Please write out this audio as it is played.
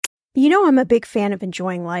You know I'm a big fan of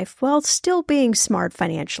enjoying life while still being smart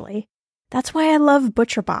financially. That's why I love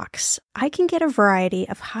ButcherBox. I can get a variety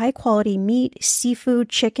of high-quality meat, seafood,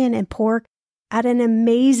 chicken, and pork at an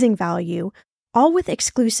amazing value, all with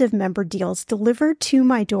exclusive member deals delivered to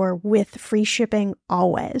my door with free shipping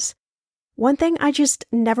always. One thing I just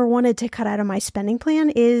never wanted to cut out of my spending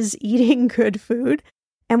plan is eating good food.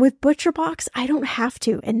 And with ButcherBox, I don't have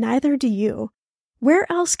to, and neither do you. Where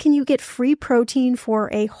else can you get free protein for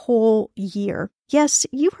a whole year? Yes,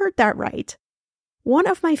 you heard that right. One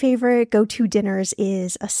of my favorite go-to dinners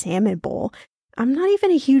is a salmon bowl. I'm not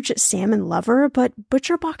even a huge salmon lover, but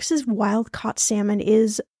ButcherBox's wild-caught salmon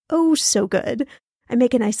is oh so good. I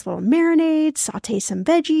make a nice little marinade, saute some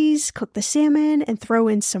veggies, cook the salmon, and throw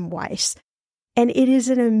in some rice. And it is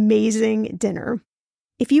an amazing dinner.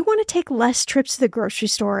 If you want to take less trips to the grocery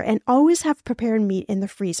store and always have prepared meat in the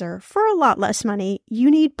freezer for a lot less money,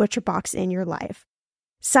 you need ButcherBox in your life.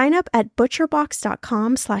 Sign up at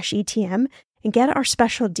butcherbox.com/ETM and get our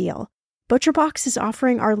special deal. ButcherBox is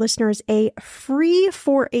offering our listeners a free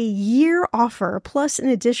for a year offer plus an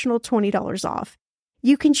additional $20 off.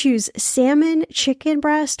 You can choose salmon, chicken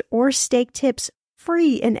breast, or steak tips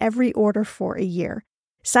free in every order for a year.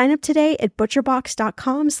 Sign up today at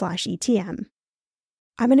butcherbox.com/ETM.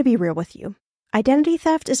 I'm going to be real with you. Identity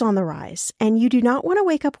theft is on the rise, and you do not want to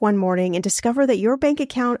wake up one morning and discover that your bank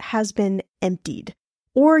account has been emptied,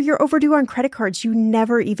 or you're overdue on credit cards you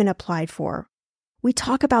never even applied for. We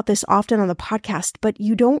talk about this often on the podcast, but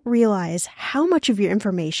you don't realize how much of your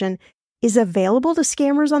information is available to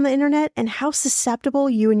scammers on the internet and how susceptible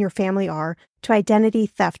you and your family are to identity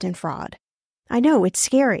theft and fraud. I know, it's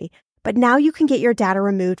scary, but now you can get your data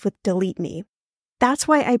removed with Delete Me. That's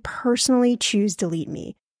why I personally choose Delete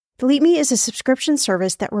Me. Delete Me is a subscription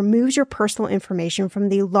service that removes your personal information from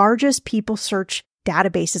the largest people search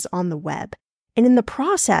databases on the web, and in the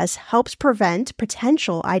process helps prevent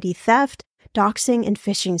potential ID theft, doxing, and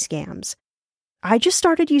phishing scams. I just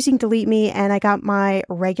started using Delete Me and I got my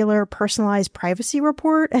regular personalized privacy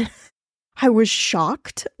report and I was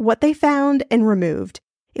shocked what they found and removed.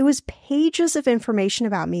 It was pages of information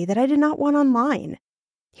about me that I did not want online.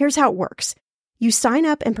 Here's how it works. You sign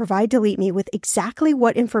up and provide Delete Me with exactly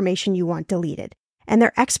what information you want deleted, and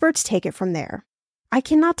their experts take it from there. I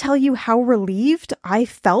cannot tell you how relieved I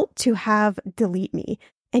felt to have Delete Me.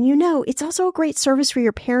 And you know, it's also a great service for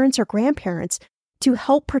your parents or grandparents to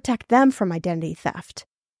help protect them from identity theft.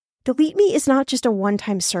 Delete Me is not just a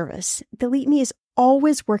one-time service. Delete Me is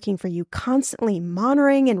always working for you, constantly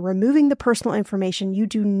monitoring and removing the personal information you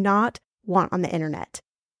do not want on the internet.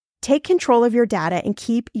 Take control of your data and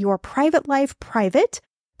keep your private life private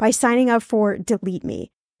by signing up for Delete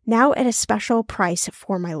Me, now at a special price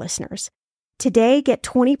for my listeners. Today, get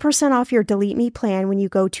 20% off your Delete Me plan when you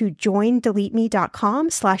go to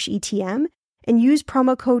joindeleteme.com/ETM and use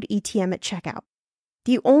promo code ETM at checkout.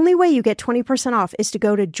 The only way you get 20% off is to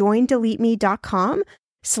go to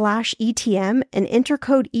joindeleteme.com/ETM and enter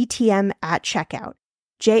code ETM at checkout.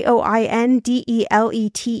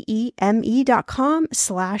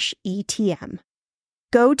 joindeleteme.com/ETM.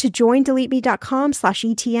 Go to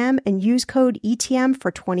joindeleteme.com/ETM and use code ETM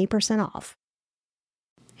for 20% off.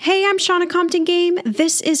 Hey, I'm Shauna Compton Game.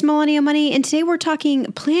 This is Millennial Money, and today we're talking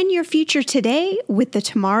plan your future today with the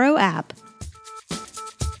Tomorrow app.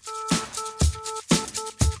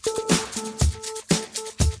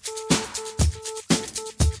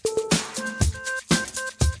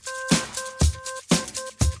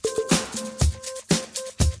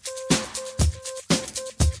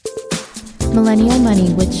 Millennial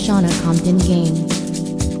Money with Shauna Compton Game.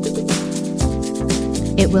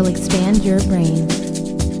 It will expand your brain.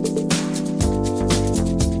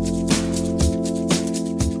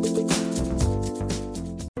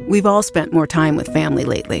 We've all spent more time with family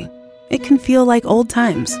lately. It can feel like old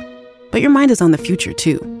times, but your mind is on the future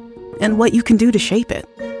too, and what you can do to shape it.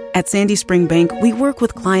 At Sandy Spring Bank, we work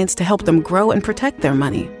with clients to help them grow and protect their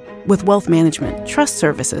money with wealth management, trust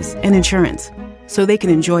services, and insurance, so they can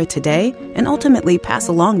enjoy today and ultimately pass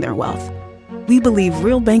along their wealth. We believe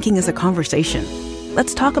real banking is a conversation.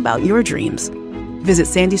 Let's talk about your dreams. Visit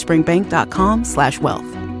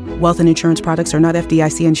sandyspringbank.com/wealth. Wealth and insurance products are not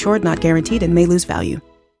FDIC insured, not guaranteed, and may lose value.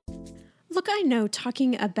 Look, I know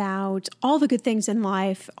talking about all the good things in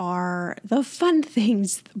life are the fun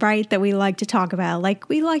things, right, that we like to talk about. Like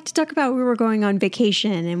we like to talk about where we're going on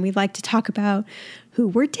vacation, and we like to talk about who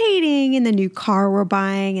we're dating and the new car we're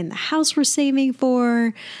buying and the house we're saving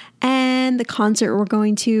for and the concert we're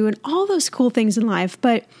going to and all those cool things in life.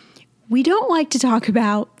 But we don't like to talk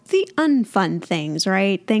about the unfun things,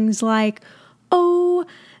 right? Things like, oh,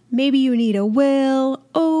 maybe you need a will.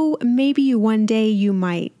 Oh, maybe one day you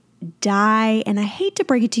might die. And I hate to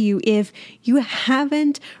break it to you if you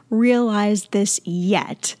haven't realized this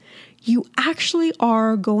yet. You actually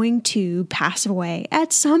are going to pass away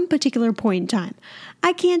at some particular point in time.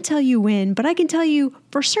 I can't tell you when, but I can tell you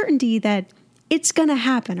for certainty that it's going to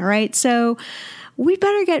happen, all right? So we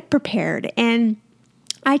better get prepared. And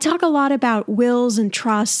I talk a lot about wills and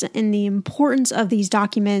trusts and the importance of these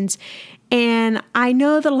documents. And I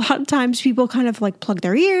know that a lot of times people kind of like plug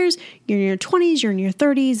their ears. You're in your 20s, you're in your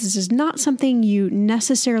 30s. This is not something you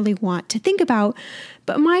necessarily want to think about.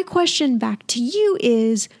 But my question back to you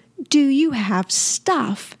is, do you have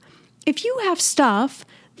stuff? If you have stuff,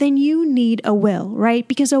 then you need a will, right?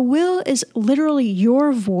 Because a will is literally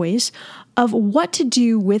your voice of what to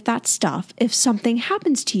do with that stuff if something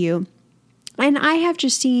happens to you. And I have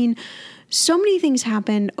just seen so many things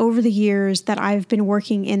happen over the years that I've been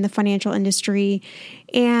working in the financial industry.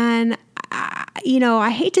 And, I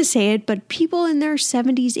hate to say it, but people in their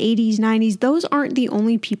 70s, 80s, 90s, those aren't the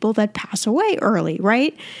only people that pass away early,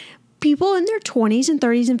 right? People in their 20s and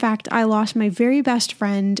 30s. In fact, I lost my very best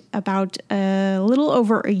friend about a little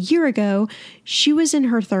over a year ago. She was in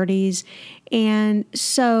her 30s. And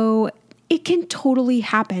so it can totally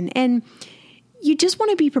happen. And you just want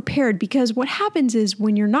to be prepared, because what happens is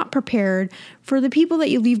when you're not prepared for the people that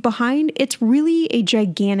you leave behind, it's really a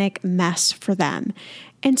gigantic mess for them.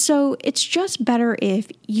 And so it's just better if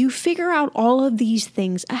you figure out all of these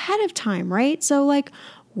things ahead of time, right? So like,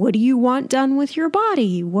 what do you want done with your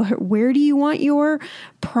body? Where do you want your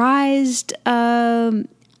prized, whatever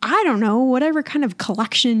kind of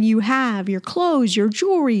collection you have, your clothes, your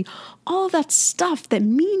jewelry, all of that stuff that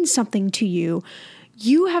means something to you.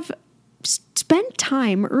 You have spent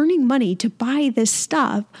time earning money to buy this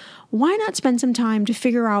stuff. Why not spend some time to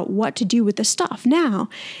figure out what to do with the stuff? Now,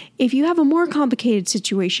 if you have a more complicated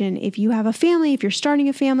situation, if you have a family, if you're starting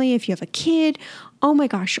a family, if you have a kid, oh my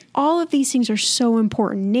gosh, all of these things are so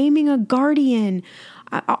important. Naming a guardian,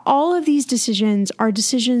 all of these decisions are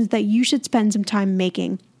decisions that you should spend some time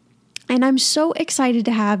making. And I'm so excited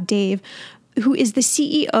to have Dave, who is the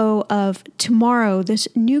CEO of Tomorrow, this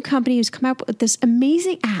new company who's come up with this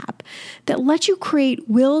amazing app that lets you create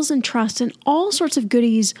wills and trusts and all sorts of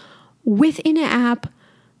goodies within an app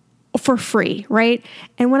for free, right?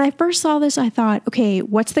 And when I first saw this, I thought, okay,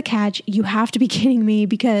 what's the catch? You have to be kidding me,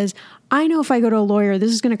 because I know if I go to a lawyer,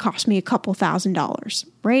 this is going to cost me a couple $1,000s,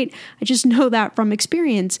 right? I just know that from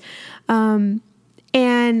experience. I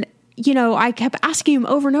kept asking him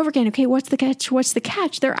over and over again, okay, what's the catch? What's the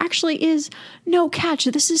catch? There actually is no catch.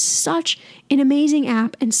 This is such an amazing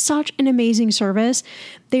app and such an amazing service.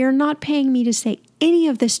 They are not paying me to say any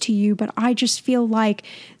of this to you, but I just feel like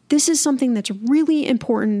this is something that's really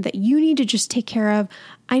important that you need to just take care of.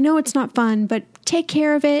 I know it's not fun, but take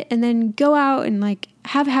care of it and then go out and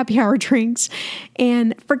have happy hour drinks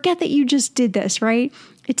and forget that you just did this, right?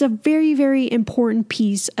 It's a very, very important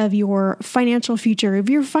piece of your financial future, of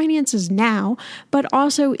your finances now, but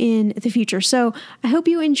also in the future. So I hope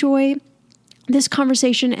you enjoy this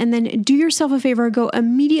conversation, and then do yourself a favor, go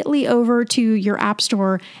immediately over to your app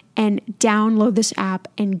store and download this app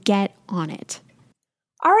and get on it.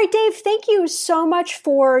 All right, Dave, thank you so much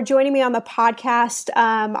for joining me on the podcast.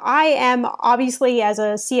 I am obviously, as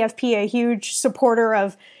a CFP, a huge supporter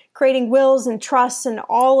of creating wills and trusts and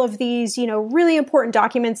all of these, really important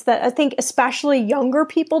documents that I think especially younger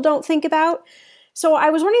people don't think about. So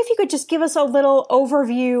I was wondering if you could just give us a little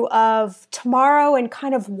overview of Tomorrow and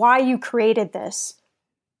kind of why you created this.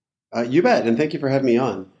 You bet, and thank you for having me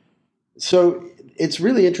on. So it's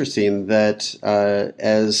really interesting that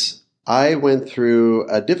as I went through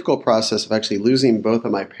a difficult process of actually losing both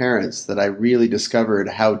of my parents, that I really discovered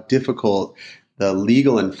how difficult the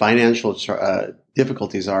legal and financial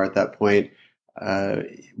difficulties are at that point.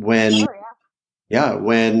 When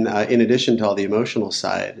in addition to all the emotional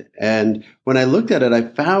side. And when I looked at it, I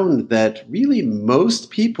found that really most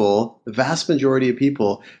people, the vast majority of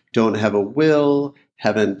people, don't have a will,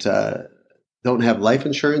 don't have life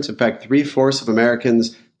insurance. In fact, 3/4 of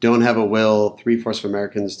Americans don't have a will, 3/4 of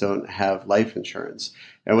Americans don't have life insurance.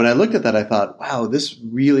 And when I looked at that, I thought, wow, this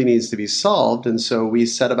really needs to be solved. And so we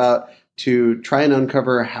set about to try and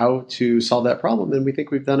uncover how to solve that problem. And we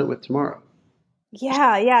think we've done it with Tomorrow.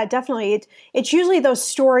 Yeah, definitely. It's usually those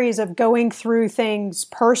stories of going through things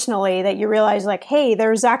personally that you realize hey,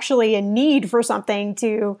 there's actually a need for something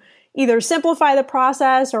to either simplify the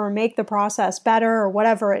process or make the process better or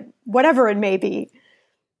whatever it may be.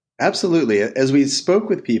 Absolutely. As we spoke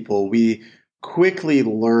with people, we quickly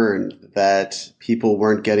learned that people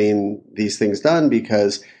weren't getting these things done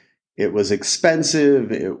because It was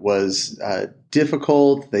expensive. It was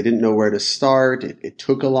difficult. They didn't know where to start. It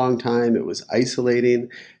took a long time. It was isolating.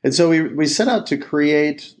 And so we set out to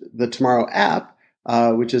create the Tomorrow app,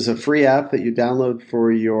 which is a free app that you download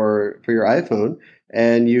for your iPhone.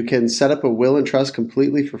 And you can set up a will and trust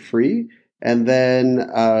completely for free. And then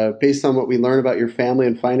based on what we learn about your family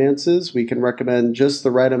and finances, we can recommend just the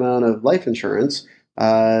right amount of life insurance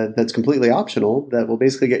that's completely optional that will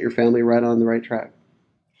basically get your family right on the right track.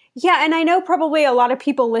 Yeah, and I know probably a lot of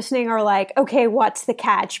people listening are like, okay, what's the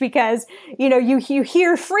catch? Because, you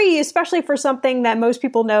hear free, especially for something that most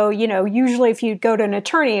people know, usually if you go to an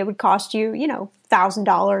attorney, it would cost you,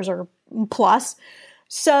 $1,000 or plus.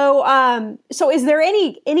 So is there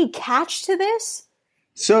any catch to this?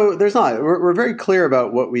 So there's not. We're very clear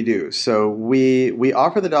about what we do. So we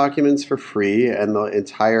offer the documents for free and the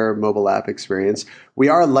entire mobile app experience. We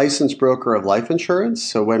are a licensed broker of life insurance.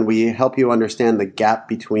 So when we help you understand the gap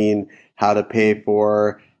between how to pay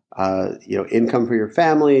for income for your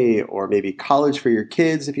family or maybe college for your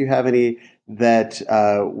kids, if you have any, that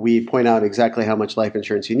we point out exactly how much life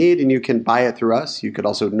insurance you need, and you can buy it through us. You could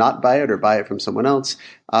also not buy it or buy it from someone else.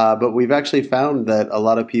 But we've actually found that a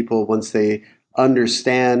lot of people, once they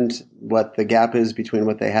understand what the gap is between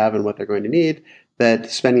what they have and what they're going to need, that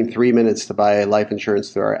spending 3 minutes to buy life insurance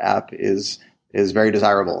through our app is very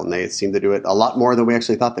desirable, and they seem to do it a lot more than we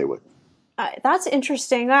actually thought they would. That's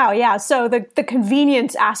interesting. Wow, yeah. So the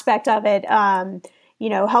convenience aspect of it,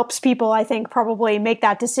 helps people, I think, probably make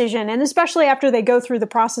that decision, and especially after they go through the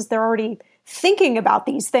process, they're already thinking about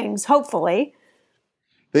these things. Hopefully.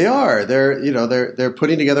 They are. They're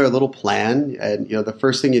putting together a little plan, and the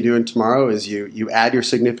first thing you do in Tomorrow is you add your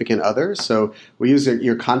significant other. So we use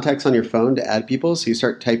your contacts on your phone to add people. So you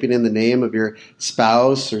start typing in the name of your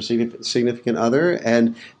spouse or significant other,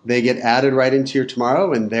 and they get added right into your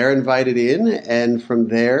Tomorrow, and they're invited in. And from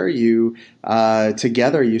there, you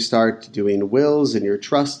together you start doing wills and your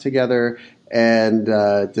trust together, and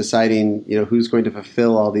deciding who's going to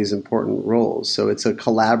fulfill all these important roles. So it's a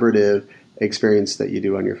collaborative experience that you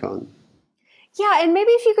do on your phone. Yeah, and maybe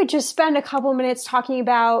if you could just spend a couple minutes talking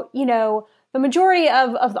about, the majority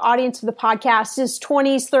of the audience of the podcast is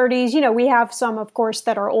 20s, 30s. We have some, of course,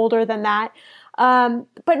 that are older than that.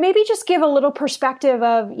 But maybe just give a little perspective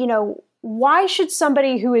of, why should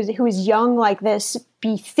somebody who is young like this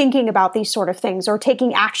be thinking about these sort of things or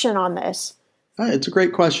taking action on this? It's a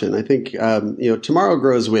great question. I think Tomorrow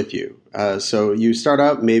grows with you. So you start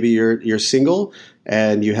out, maybe you're single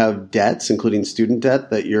and you have debts, including student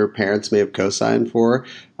debt that your parents may have co-signed for.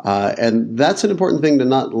 And that's an important thing to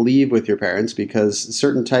not leave with your parents, because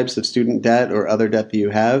certain types of student debt or other debt that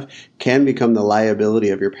you have can become the liability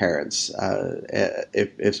of your parents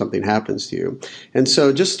if something happens to you. And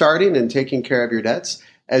so just starting and taking care of your debts.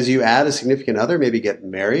 As you add a significant other, maybe get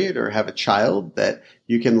married or have a child, that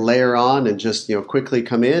you can layer on and just quickly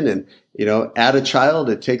come in and add a child.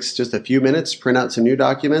 It takes just a few minutes, print out some new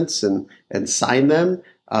documents and sign them.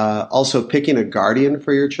 Also, picking a guardian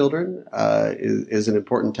for your children is an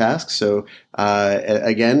important task. So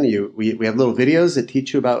again, we have little videos that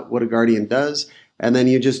teach you about what a guardian does. And then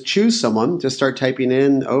you just choose someone. Just start typing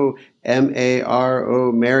in,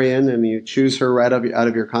 Maro, Marion, and you choose her right out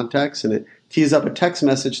of your contacts, and it tees up a text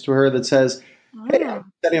message to her that says, "Hey,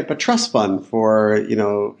 I'm setting up a trust fund for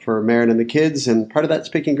Marion and the kids, and part of that's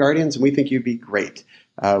picking guardians, and we think you'd be great.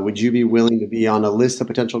 Would you be willing to be on a list of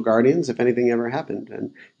potential guardians if anything ever happened?"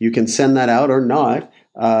 And you can send that out or not,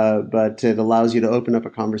 but it allows you to open up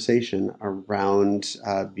a conversation around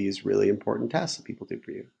these really important tasks that people do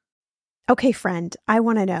for you. Okay, friend, I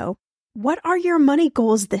want to know, what are your money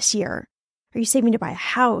goals this year? Are you saving to buy a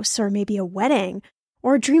house or maybe a wedding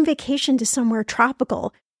or a dream vacation to somewhere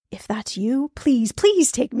tropical? If that's you, please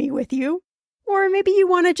take me with you. Or maybe you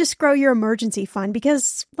want to just grow your emergency fund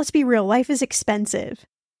because, let's be real, life is expensive.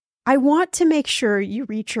 I want to make sure you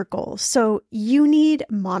reach your goals, so you need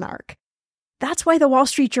Monarch. That's why the Wall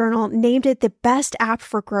Street Journal named it the best app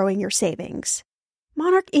for growing your savings.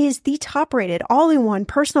 Monarch is the top-rated all-in-one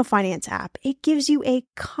personal finance app. It gives you a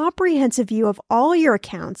comprehensive view of all your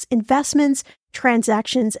accounts, investments,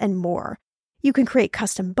 transactions, and more. You can create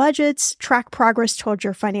custom budgets, track progress towards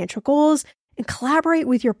your financial goals, and collaborate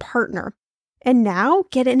with your partner. And now,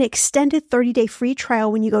 get an extended 30-day free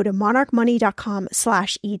trial when you go to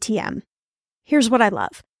monarchmoney.com/ETM. Here's what I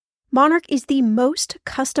love. Monarch is the most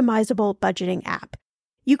customizable budgeting app.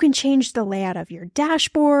 You can change the layout of your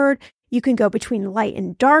dashboard. You can go between light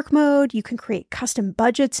and dark mode. You can create custom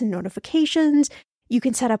budgets and notifications. You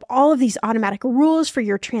can set up all of these automatic rules for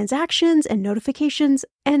your transactions and notifications,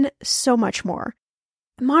 and so much more.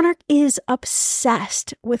 Monarch is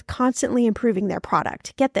obsessed with constantly improving their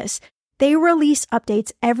product. Get this. They release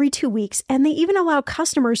updates every 2 weeks, and they even allow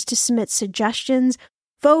customers to submit suggestions,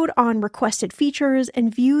 vote on requested features,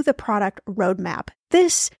 and view the product roadmap.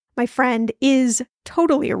 This, my friend, is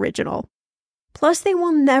totally original. Plus, they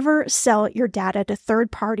will never sell your data to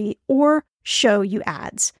third party or show you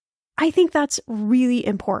ads. I think that's really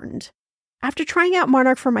important. After trying out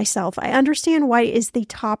Monarch for myself, I understand why it is the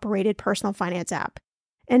top-rated personal finance app.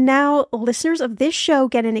 And now, listeners of this show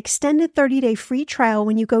get an extended 30-day free trial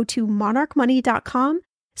when you go to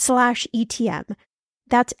monarchmoney.com/ETM.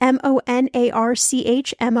 That's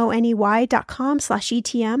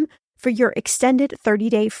monarchmoney.com/ETM for your extended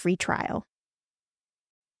 30-day free trial.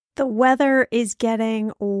 The weather is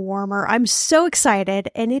getting warmer. I'm so excited,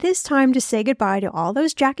 and it is time to say goodbye to all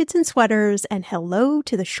those jackets and sweaters and hello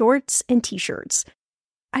to the shorts and t-shirts.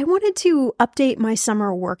 I wanted to update my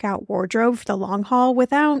summer workout wardrobe for the long haul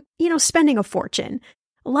without, spending a fortune.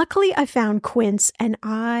 Luckily, I found Quince, and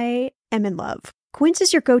I am in love. Quince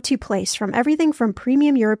is your go-to place from everything from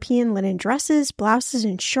premium European linen dresses, blouses,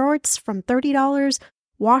 and shorts from $30,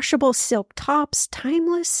 washable silk tops,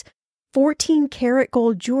 timeless 14-karat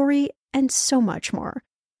gold jewelry, and so much more.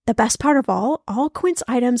 The best part of all Quince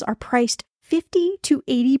items are priced 50 to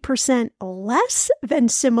 80% less than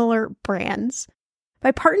similar brands.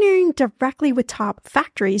 By partnering directly with top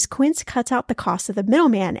factories, Quince cuts out the cost of the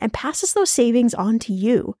middleman and passes those savings on to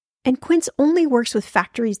you. And Quince only works with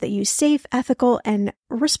factories that use safe, ethical, and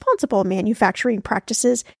responsible manufacturing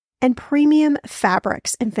practices and premium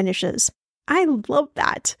fabrics and finishes. I love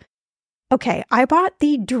that. Okay, I bought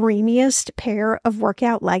the dreamiest pair of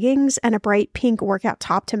workout leggings and a bright pink workout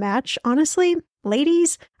top to match. Honestly,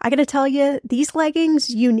 ladies, I gotta tell you, these leggings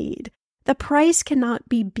you need. The price cannot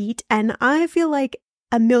be beat, and I feel like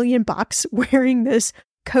 $1 million wearing this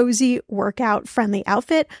cozy workout-friendly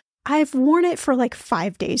outfit. I've worn it for like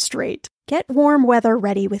 5 days straight. Get warm weather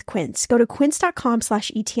ready with Quince. Go to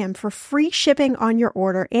quince.com/ETM for free shipping on your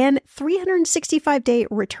order and 365-day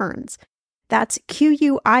returns. That's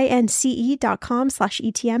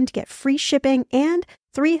QUINCE.com/ETM to get free shipping and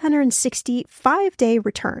 365-day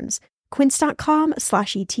returns.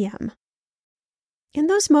 Quince.com/ETM. In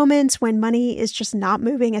those moments when money is just not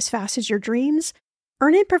moving as fast as your dreams,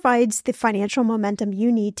 Earnin provides the financial momentum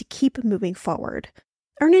you need to keep moving forward.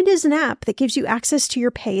 Earnin is an app that gives you access to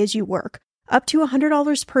your pay as you work, up to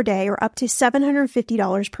 $100 per day or up to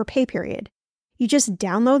 $750 per pay period. You just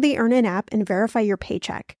download the Earnin app and verify your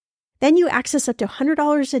paycheck. Then you access up to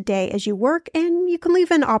 $100 a day as you work, and you can leave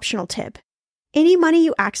an optional tip. Any money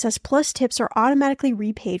you access plus tips are automatically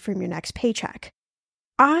repaid from your next paycheck.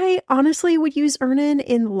 I honestly would use Earnin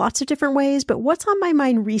in lots of different ways, but what's on my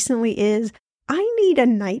mind recently is I need a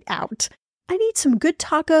night out. I need some good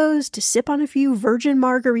tacos to sip on a few virgin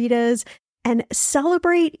margaritas and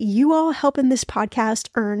celebrate you all helping this podcast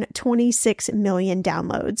earn 26 million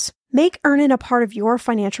downloads. Make Earnin a part of your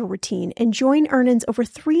financial routine and join Earnin's over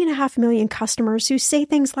 3.5 million customers who say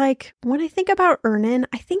things like, when I think about Earnin,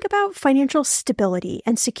 I think about financial stability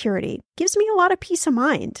and security. Gives me a lot of peace of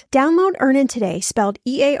mind. Download Earnin today, spelled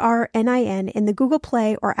EARNIN, in the Google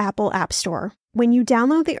Play or Apple App Store. When you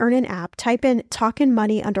download the Earnin app, type in Talkin'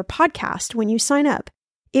 Money under podcast when you sign up.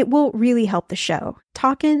 It will really help the show.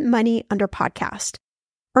 Talkin' Money under podcast.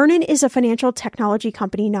 Earnin is a financial technology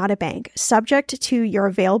company, not a bank, subject to your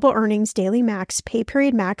available earnings, daily max, pay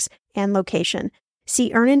period max, and location.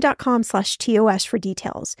 See earnin.com/TOS for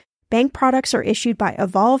details. Bank products are issued by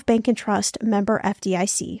Evolve Bank and Trust, member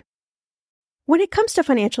FDIC. When it comes to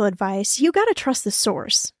financial advice, you gotta trust the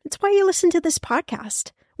source. It's why you listen to this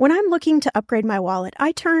podcast. When I'm looking to upgrade my wallet,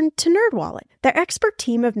 I turn to NerdWallet. Their expert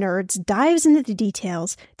team of nerds dives into the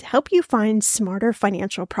details to help you find smarter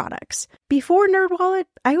financial products. Before NerdWallet,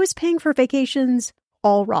 I was paying for vacations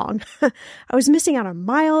all wrong. I was missing out on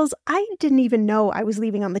miles I didn't even know I was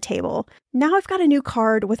leaving on the table. Now I've got a new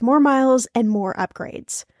card with more miles and more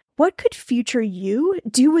upgrades. What could future you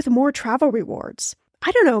do with more travel rewards? I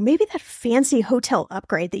don't know, maybe that fancy hotel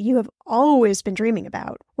upgrade that you have always been dreaming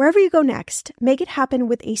about. Wherever you go next, make it happen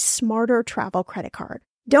with a smarter travel credit card.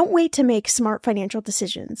 Don't wait to make smart financial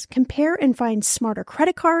decisions. Compare and find smarter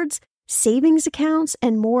credit cards, savings accounts,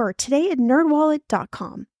 and more today at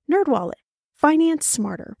nerdwallet.com. NerdWallet. Finance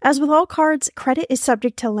smarter. As with all cards, credit is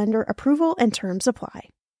subject to lender approval and terms apply.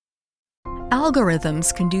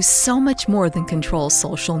 Algorithms can do so much more than control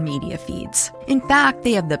social media feeds. In fact,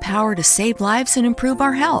 they have the power to save lives and improve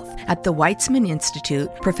our health. At the Weitzman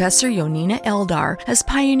Institute, Professor Yonina Eldar has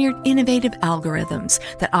pioneered innovative algorithms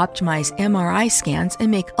that optimize MRI scans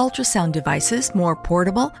and make ultrasound devices more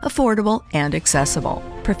portable, affordable, and accessible.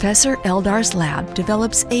 Professor Eldar's lab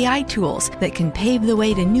develops AI tools that can pave the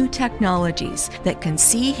way to new technologies that can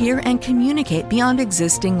see, hear, and communicate beyond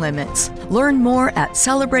existing limits. Learn more at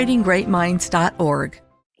celebratinggreatminds.org.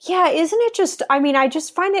 Yeah, isn't it just, I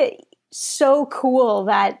just find it so cool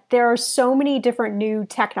that there are so many different new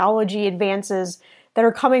technology advances that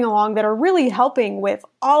are coming along that are really helping with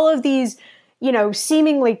all of these,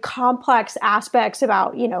 seemingly complex aspects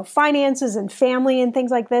about, finances and family and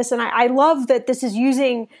things like this. And I love that this is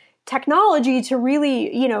using technology to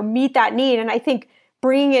really, meet that need. And I think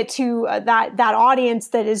bringing it to that audience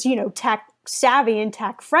that is, tech savvy and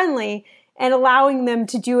tech friendly and allowing them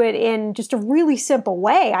to do it in just a really simple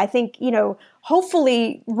way, I think,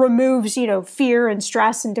 hopefully removes, fear and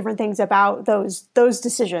stress and different things about those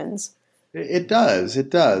decisions. It does.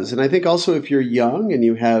 And I think also if you're young and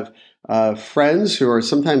you have friends who are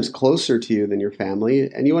sometimes closer to you than your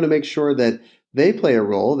family, and you want to make sure that they play a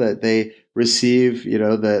role, that they receive,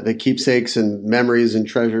 the keepsakes and memories and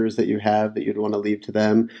treasures that you have that you'd want to leave to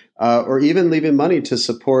them, or even leaving money to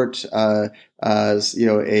support, a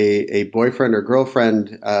boyfriend or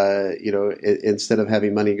girlfriend, instead of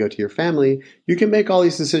having money go to your family. You can make all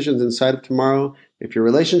these decisions inside of Tomorrow. If your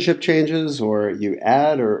relationship changes or you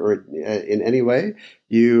add or in any way,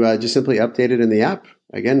 you just simply update it in the app.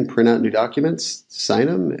 Again, print out new documents, sign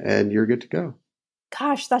them, and you're good to go.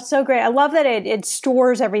 Gosh, that's so great. I love that it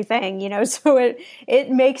stores everything, so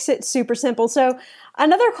it makes it super simple. So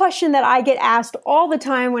another question that I get asked all the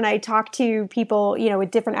time when I talk to people,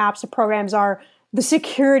 with different apps or programs are the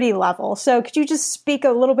security level. So could you just speak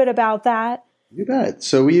a little bit about that? You bet.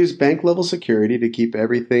 So we use bank level security to keep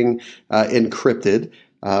everything encrypted.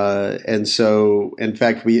 And so, in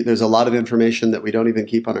fact, there's a lot of information that we don't even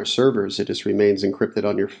keep on our servers. It just remains encrypted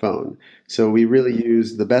on your phone. So we really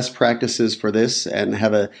use the best practices for this and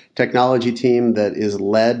have a technology team that is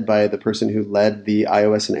led by the person who led the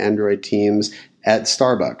iOS and Android teams at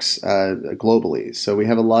Starbucks globally. So we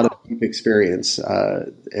have a lot of deep experience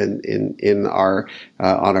in our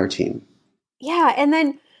on our team. Yeah, and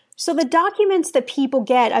then so the documents that people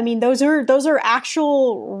get, those are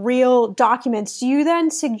actual real documents. Do you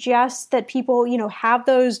then suggest that people, have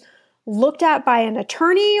those looked at by an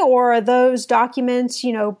attorney, or are those documents,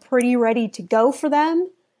 pretty ready to go for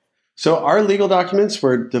them? So our legal documents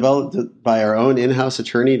were developed by our own in-house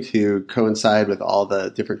attorney to coincide with all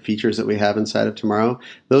the different features that we have inside of Tomorrow.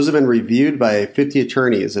 Those have been reviewed by 50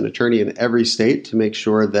 attorneys, an attorney in every state, to make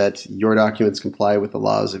sure that your documents comply with the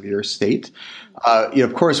laws of your state.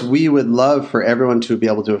 Of course, we would love for everyone to be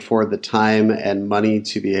able to afford the time and money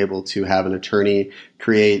to be able to have an attorney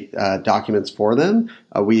create documents for them.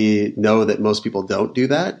 We know that most people don't do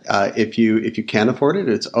that. If you can afford it,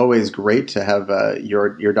 it's always great to have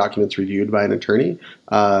your documents reviewed by an attorney,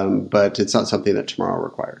 but it's not something that Tomorrow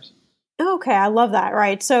requires. Okay, I love that.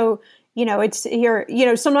 Right, so it's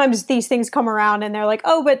here. Sometimes these things come around and they're like,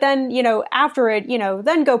 oh, but then after it,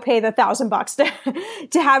 then go pay the $1,000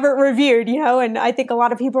 to have it reviewed. And I think a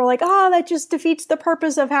lot of people are like, oh, that just defeats the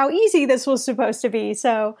purpose of how easy this was supposed to be.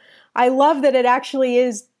 So I love that it actually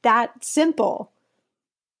is that simple.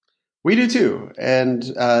 We do too.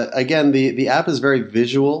 And again, the app is very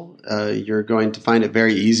visual. You're going to find it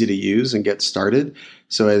very easy to use and get started.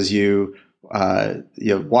 So as you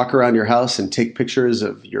walk around your house and take pictures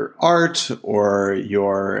of your art or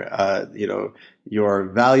your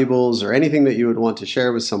valuables or anything that you would want to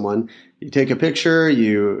share with someone, you take a picture,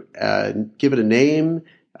 you give it a name,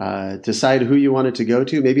 decide who you want it to go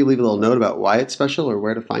to, maybe leave a little note about why it's special or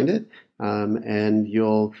where to find it, and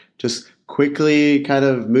you'll just quickly kind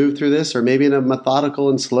of move through this, or maybe in a methodical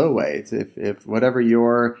and slow way. If whatever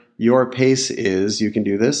your pace is, you can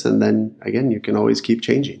do this, and then again, you can always keep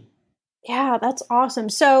changing. Yeah, that's awesome.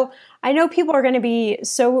 So I know people are going to be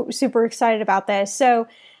so super excited about this. So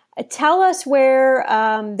tell us where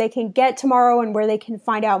they can get Tomorrow and where they can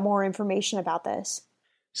find out more information about this.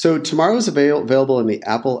 So Tomorrow is available in the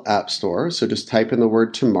Apple App Store. So just type in the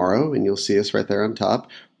word Tomorrow and you'll see us right there on top.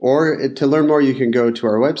 Or to learn more, you can go to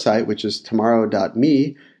our website, which is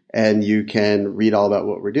tomorrow.me, and you can read all about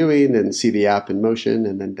what we're doing and see the app in motion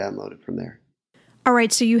and then download it from there. All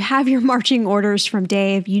right, so you have your marching orders from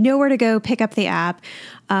Dave. You know where to go pick up the app.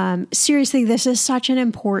 Seriously, this is such an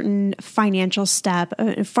important financial step,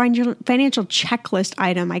 a financial checklist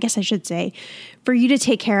item, I guess I should say, for you to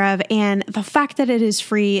take care of. And the fact that it is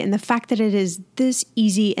free and the fact that it is this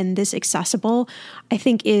easy and this accessible, I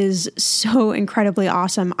think is so incredibly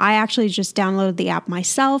awesome. I actually just downloaded the app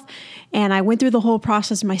myself and I went through the whole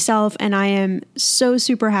process myself, and I am so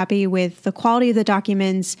super happy with the quality of the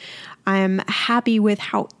documents. I'm happy with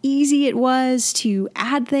how easy it was to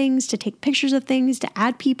add things, to take pictures of things, to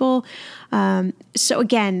add people. So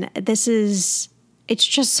again, it's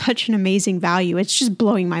just such an amazing value. It's just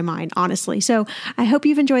blowing my mind, honestly. So I hope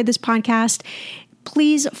you've enjoyed this podcast.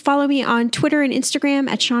 Please follow me on Twitter and Instagram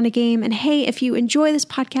at Shauna Game. And hey, if you enjoy this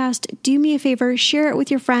podcast, do me a favor, share it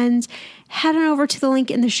with your friends, head on over to the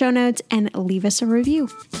link in the show notes and leave us a review.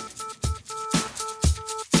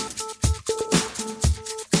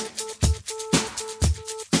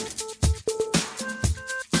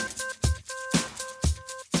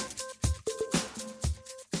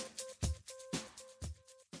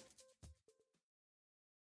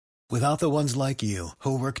 Without the ones like you,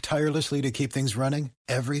 who work tirelessly to keep things running,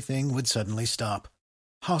 everything would suddenly stop.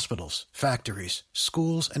 Hospitals, factories,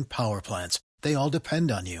 schools, and power plants, they all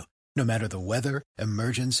depend on you. No matter the weather,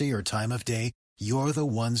 emergency, or time of day, you're the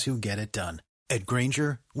ones who get it done. At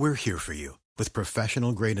Grainger, we're here for you with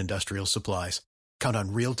professional-grade industrial supplies. Count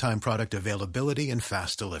on real-time product availability and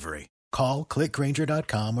fast delivery. Call, click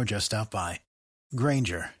Grainger.com, or just stop by.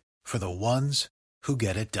 Grainger, for the ones who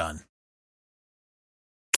get it done.